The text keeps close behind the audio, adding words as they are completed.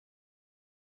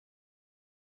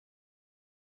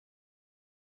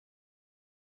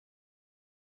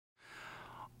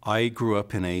I grew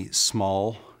up in a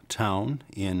small town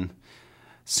in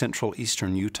central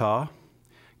eastern Utah,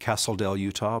 Castledale,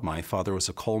 Utah. My father was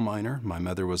a coal miner. My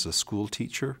mother was a school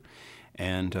teacher.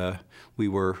 And we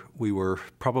were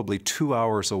probably 2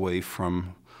 hours away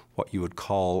from what you would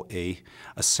call a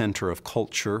center of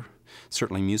culture,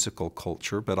 certainly musical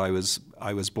culture. But I was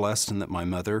blessed in that my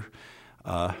mother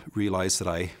realized that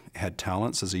I had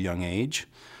talents as a young age.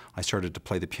 I started to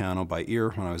play the piano by ear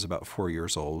when I was about 4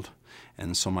 years old.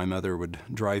 And so my mother would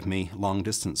drive me long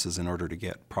distances in order to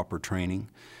get proper training.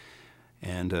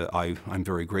 And I'm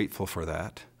very grateful for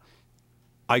that.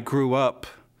 I grew up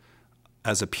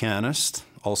as a pianist,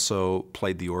 also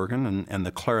played the organ and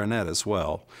the clarinet as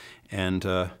well. And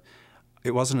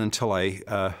it wasn't until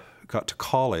I got to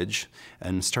college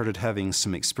and started having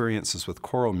some experiences with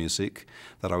choral music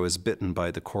that I was bitten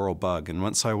by the choral bug. And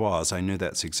once I knew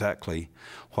that's exactly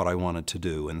what I wanted to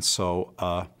do. And so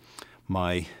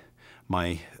my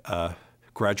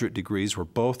graduate degrees were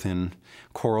both in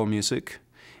choral music,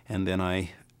 and then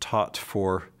I taught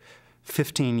for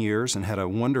 15 years and had a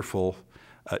wonderful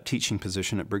teaching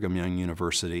position at Brigham Young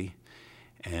University,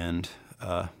 and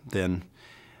then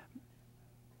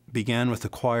began with the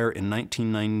choir in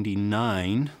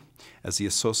 1999 as the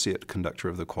associate conductor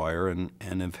of the choir,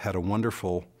 and have had a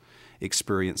wonderful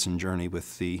experience and journey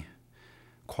with the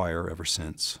choir ever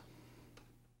since.